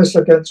Crystal Palace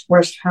against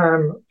West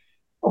Ham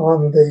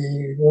on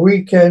the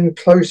weekend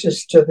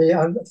closest to the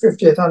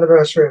 50th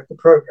anniversary of the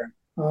programme,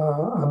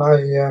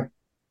 and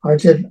I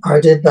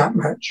did that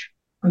match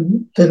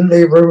and didn't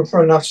leave room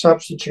for enough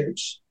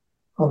substitutes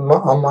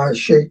on my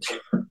sheet.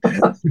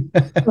 I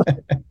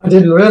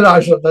didn't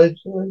realise that they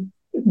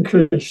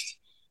increased,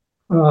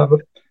 but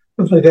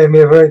they gave me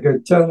a very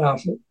good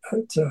turnout.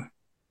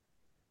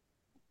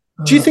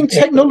 Do you think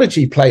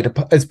technology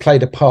has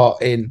played a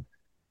part in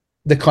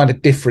the kind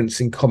of difference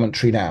in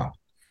commentary now?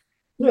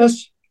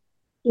 Yes,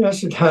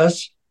 it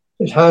has.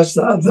 It has.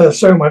 They're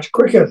so much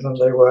quicker than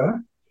they were.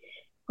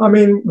 I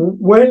mean,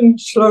 when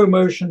slow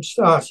motion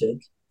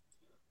started,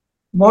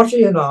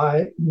 Motti and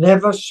I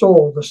never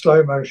saw the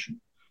slow motion.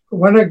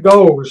 When a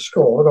goal was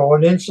scored or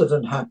an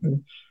incident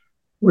happened,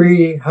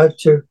 we had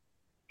to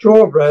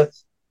draw a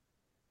breath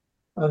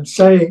and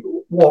say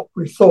what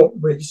we thought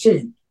we'd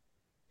seen.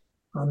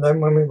 And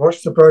then when we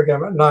watched the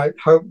programme at night,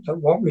 hope that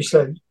what we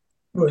said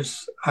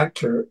was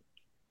accurate.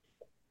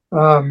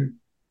 And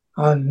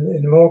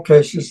in more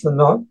cases than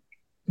not,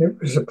 it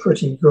was a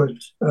pretty good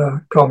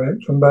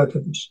comment from both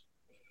of us.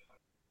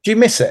 Do you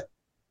miss it?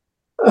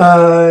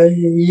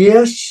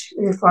 Yes,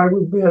 if I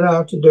would be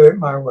allowed to do it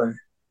my way,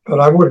 but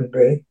I wouldn't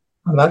be.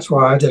 And that's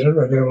why I didn't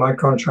renew my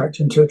contract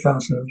in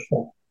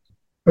 2004.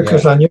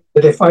 Because I knew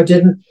that if I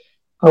didn't,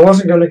 I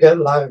wasn't going to get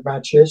live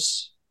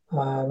matches.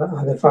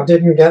 And if I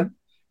didn't get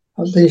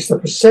at least a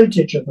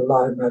percentage of the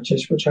live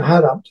matches, which I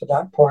had up to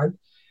that point,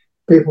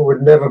 people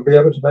would never be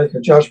able to make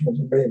a judgment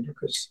of me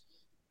because,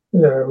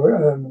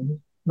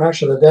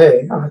 Match of the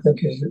Day, I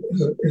think,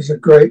 is a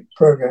great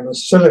program.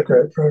 It's still a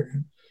great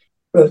program.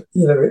 But,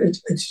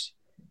 it's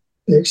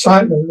the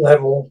excitement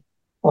level,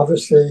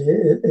 obviously,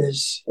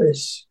 is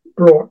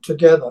brought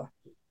together.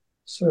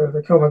 So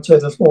the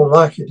commentator's more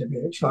likely to be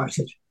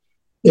excited.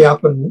 The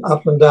up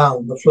and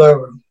down, the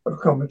flow of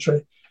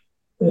commentary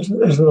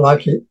isn't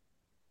like it.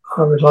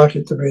 I would like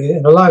it to be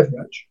in a live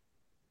match.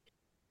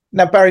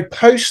 Now, Barry,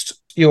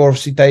 post your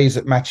obviously days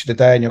at Match of the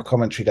Day and your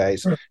commentary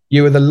days,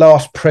 you were the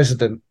last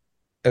president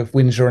of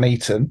Windsor and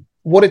Eton.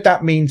 What did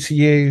that mean to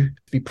you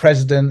to be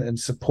president and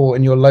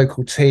supporting your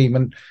local team?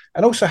 And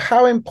also,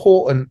 how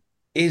important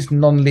is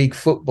non-league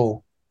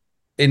football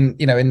in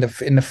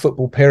the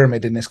football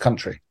pyramid in this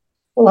country?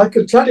 Well, I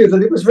could tell you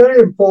that it was very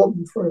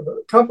important for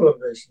a couple of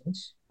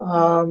reasons.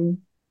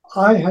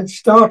 I had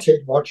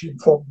started watching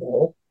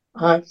football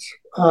at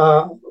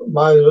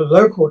my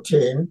local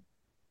team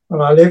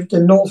when I lived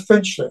in North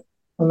Finchley,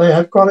 and they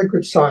had quite a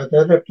good side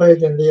there. They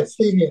played in the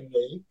Athenian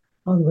League,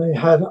 and they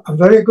had a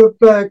very good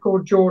player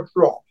called George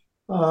Robb,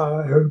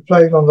 who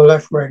played on the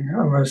left wing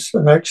and was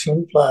an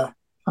excellent player,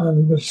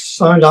 and was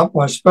signed up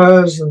by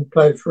Spurs and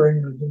played for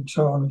England and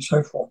so on and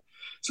so forth.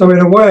 So in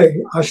a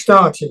way, I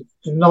started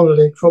in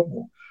non-league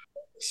football.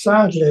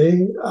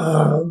 Sadly,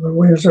 the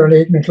Windsor and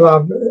Eton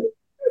Club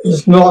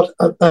is not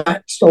at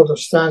that sort of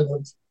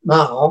standard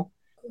now.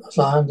 As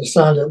I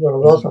understand it, there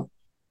are a lot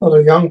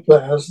of young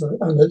players,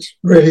 and it's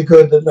really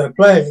good that they're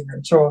playing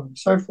and so on and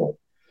so forth.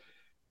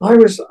 I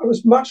was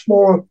much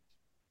more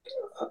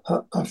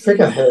a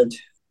figurehead,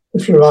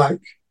 if you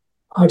like.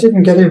 I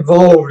didn't get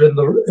involved in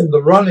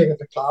the running of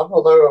the club,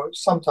 although I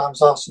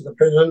sometimes asked an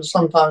opinion,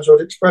 sometimes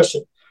would express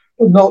it,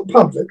 but not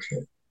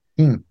publicly.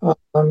 To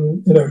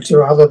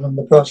other than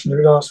the person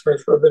who'd asked me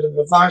for a bit of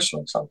advice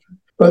on something.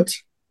 But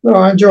no,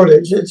 I enjoyed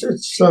it.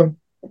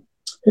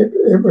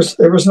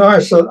 It was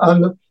nice,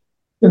 and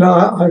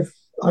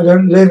I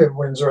don't live in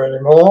Windsor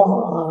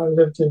anymore. I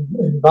lived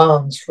in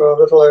Barnes for a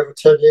little over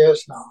 10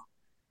 years now.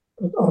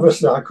 But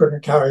obviously, I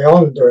couldn't carry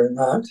on doing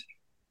that.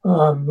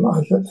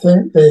 I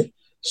think the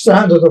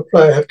standard of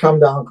play had come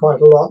down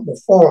quite a lot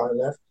before I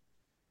left,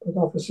 but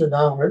obviously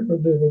now it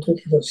would be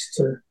ridiculous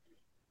to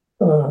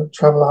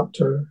travel up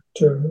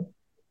to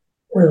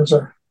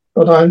Windsor.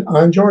 But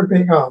I enjoyed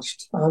being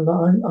asked, and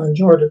I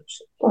enjoyed it,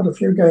 quite a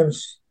few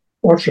games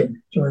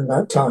watching during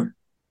that time.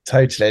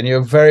 Totally, and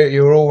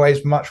you were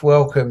always much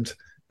welcomed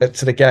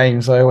to the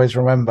games. I always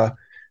remember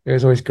it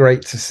was always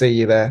great to see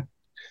you there.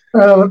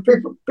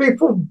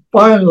 People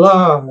by and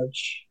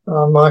large,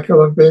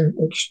 Michael, have been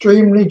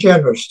extremely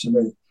generous to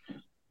me.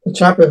 The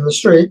chap in the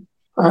street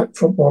at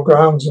football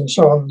grounds and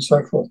so on and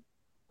so forth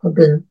have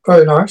been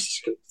very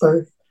nice.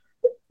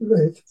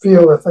 They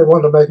feel if they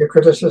want to make a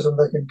criticism,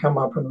 they can come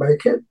up and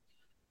make it.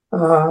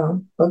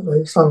 But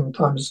they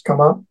sometimes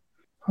come up.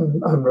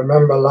 and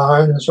remember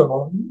lines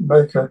or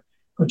make a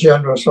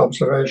generous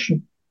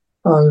observation.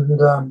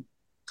 And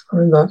I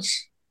mean,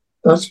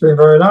 that's been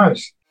very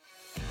nice.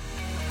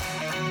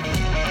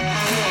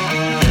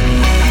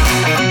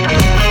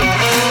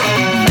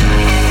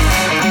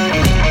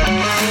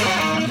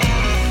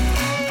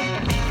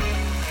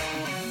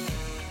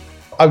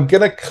 I'm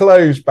going to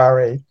close,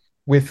 Barry,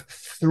 with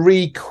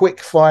 3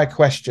 quick-fire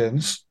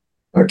questions.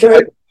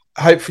 Okay.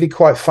 Hopefully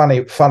quite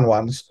fun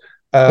ones.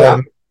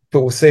 But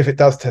we'll see if it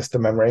does test the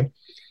memory.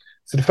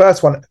 So the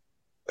first one,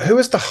 who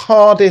is the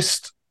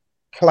hardest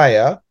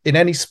player in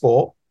any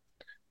sport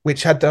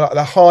which had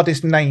the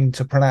hardest name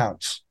to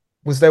pronounce?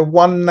 Was there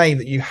one name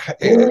that you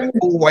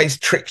always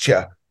tricked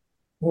you?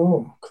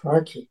 Oh,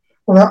 crikey.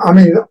 Well, I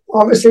mean,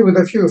 obviously with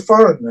a few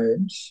foreign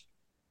names.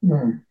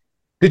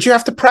 Did you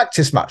have to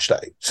practice much, though?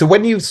 So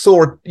when you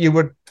saw you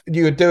were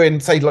doing,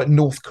 say, like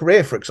North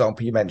Korea, for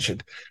example, you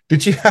mentioned,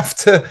 did you have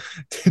to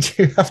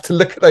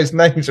look at those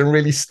names and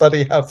really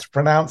study how to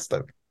pronounce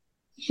them?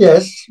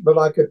 Yes, but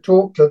I could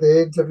talk to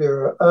the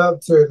interviewer, to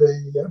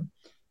the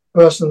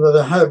person that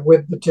I had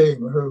with the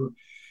team who,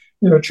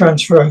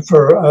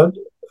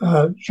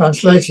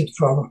 translated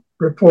for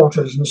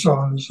reporters and so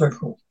on and so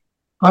forth.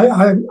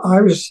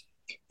 I was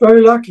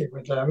very lucky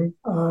with them.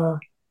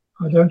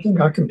 I don't think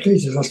I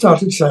completed. I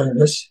started saying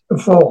this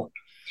before,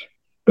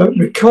 but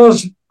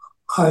because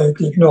I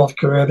did North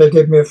Korea, they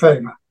did me a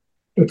favour,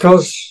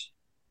 because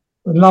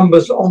the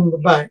numbers on the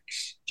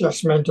backs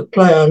just meant a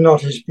player,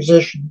 not his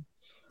position.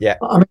 Yeah,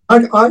 I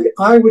mean,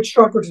 I would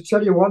struggle to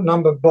tell you what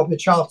number Bobby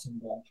Charlton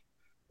was,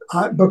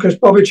 because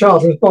Bobby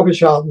Charlton is Bobby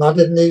Charlton. I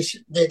didn't need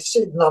to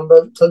see the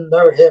number to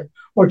know him,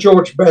 or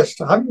George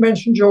Best. I haven't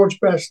mentioned George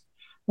Best,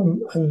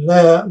 and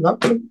they're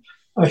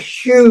a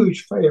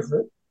huge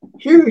favourite.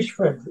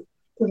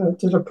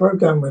 Did a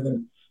programme with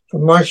him for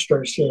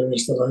Maestro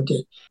series that I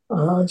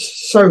did.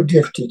 So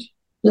gifted.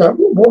 Yeah,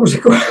 what was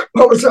it?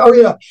 Oh,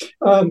 yeah.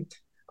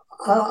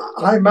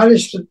 I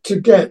managed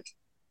to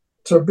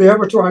be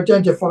able to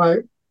identify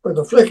with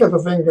a flick of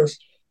the fingers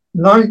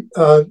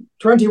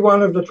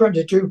 21 of the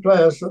 22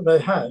 players that they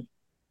had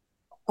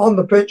on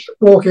the pitch,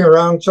 walking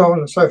around, so on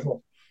and so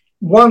forth.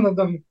 One of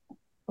them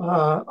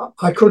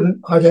I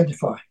couldn't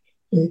identify.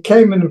 He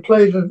came in and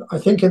played, I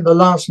think, in the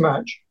last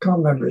match. Can't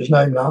remember his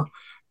name now.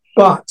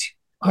 But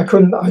I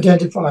couldn't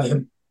identify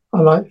him.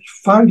 And I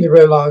finally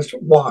realised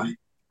why.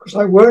 Because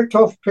I worked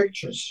off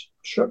pictures,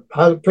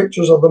 had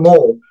pictures of them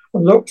all,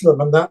 and looked at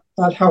them, and that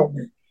helped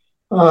me.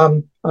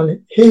 And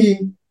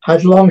he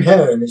had long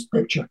hair in his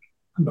picture.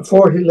 And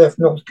before he left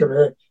North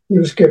Korea, he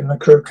was given a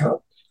crew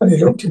cut, and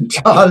he looked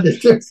entirely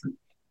different.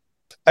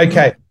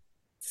 Okay.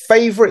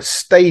 Favourite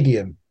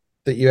stadium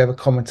that you ever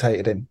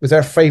commentated in? Was there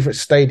a favourite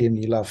stadium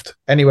you loved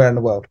anywhere in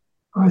the world?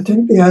 I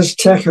think the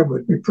Azteca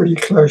would be pretty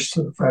close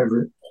to the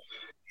favourite.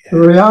 The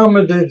Real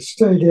Madrid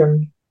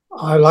Stadium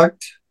I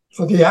liked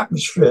for the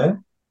atmosphere,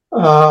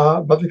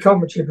 but the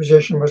commentary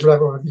position was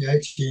level with the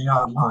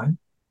 18-yard line,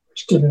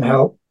 which didn't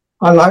help.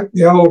 I liked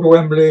the old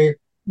Wembley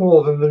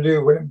more than the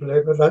new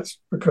Wembley, but that's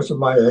because of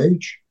my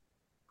age.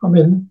 I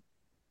mean,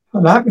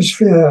 an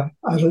atmosphere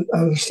at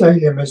a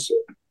stadium is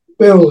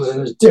built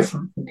and is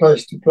different from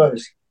place to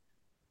place.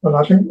 But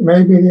I think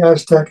maybe the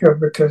Azteca,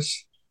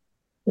 because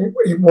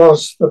it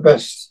was the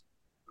best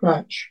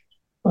match.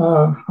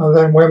 And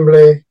then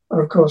Wembley,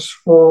 of course,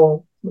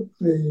 for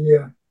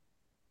the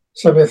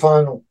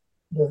semi-final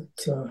that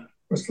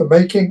was the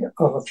making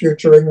of a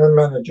future England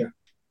manager.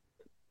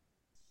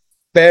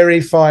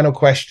 Very final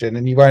question,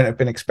 and you won't have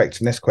been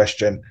expecting this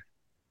question.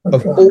 Okay.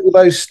 Of all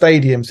those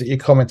stadiums that you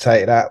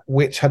commentated at,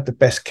 which had the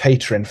best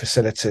catering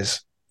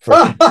facilities?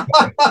 I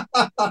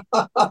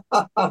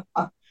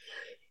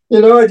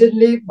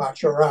didn't eat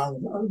much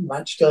around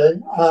match day.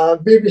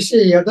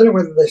 BBC, I don't know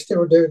whether they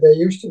still do, they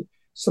used to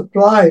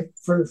supply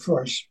food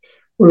for us.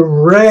 We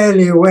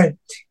rarely went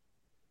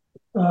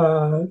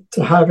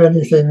to have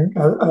anything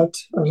at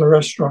a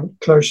restaurant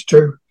close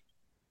to.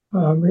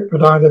 It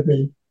would either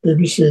be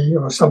BBC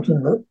or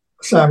something, a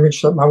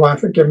sandwich that my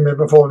wife had given me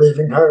before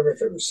leaving home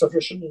if it was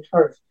sufficiently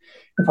close.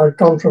 If I'd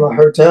gone from a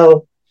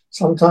hotel,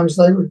 sometimes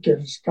they would give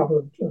us a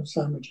couple of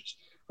sandwiches.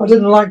 I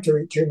didn't like to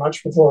eat too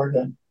much before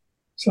again,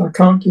 so I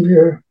can't give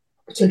you a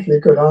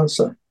particularly good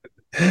answer.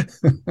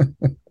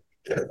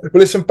 Well,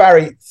 listen,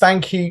 Barry,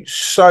 thank you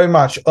so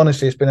much.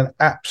 Honestly, it's been an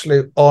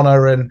absolute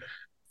honour and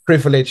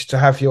privilege to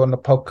have you on the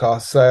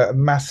podcast. So a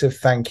massive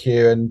thank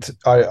you. And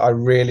I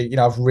really,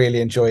 I've really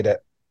enjoyed it.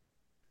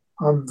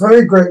 I'm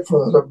very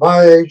grateful that at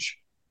my age,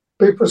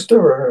 people still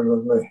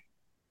remember me.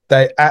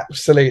 They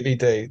absolutely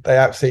do. They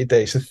absolutely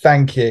do. So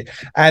thank you.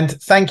 And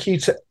thank you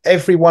to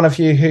every one of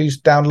you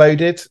who's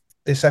downloaded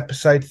this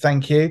episode.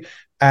 Thank you.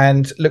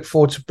 And look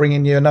forward to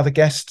bringing you another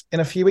guest in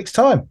a few weeks'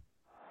 time.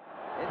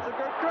 It's a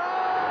good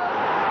cross.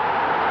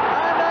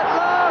 And at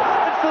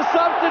last, it's the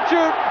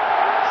substitute,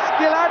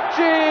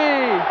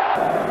 Schillaci.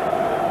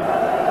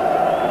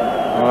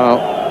 Well,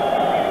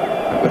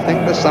 I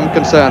think there's some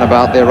concern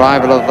about the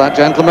arrival of that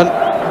gentleman.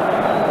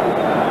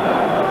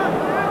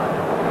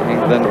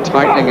 England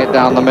tightening it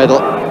down the middle.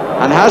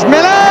 And has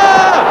Miller!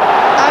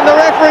 And the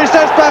referee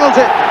says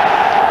penalty.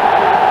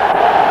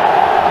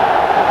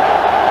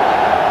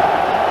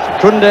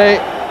 Kunde,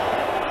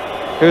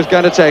 who's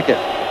going to take it?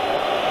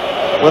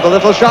 With a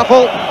little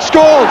shuffle,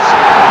 scores!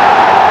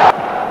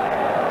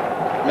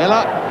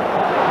 Miller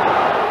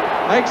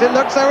makes it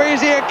look so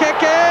easy, a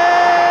kick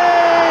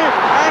in!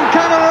 And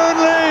Cameroon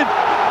lead!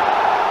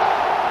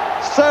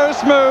 So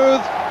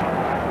smooth.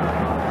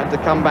 Had to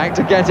come back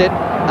to get it,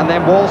 and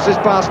then waltzes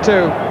past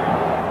two.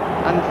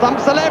 And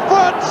thumps the left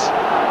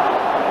foot!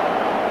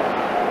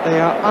 They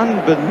are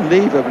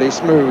unbelievably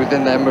smooth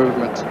in their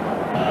movement.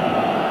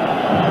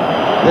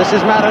 This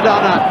is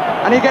Maradona,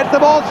 and he gets the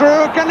ball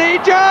through. Can he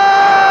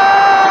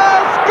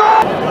just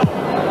score?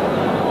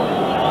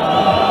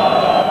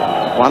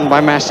 Won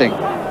by Massing.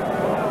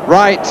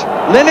 Right,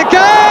 Lineker,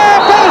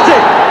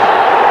 penalty!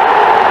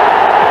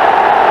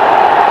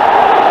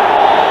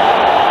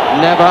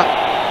 Never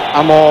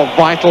a more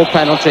vital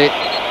penalty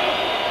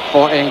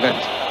for England.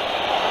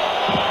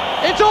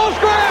 It's all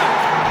square!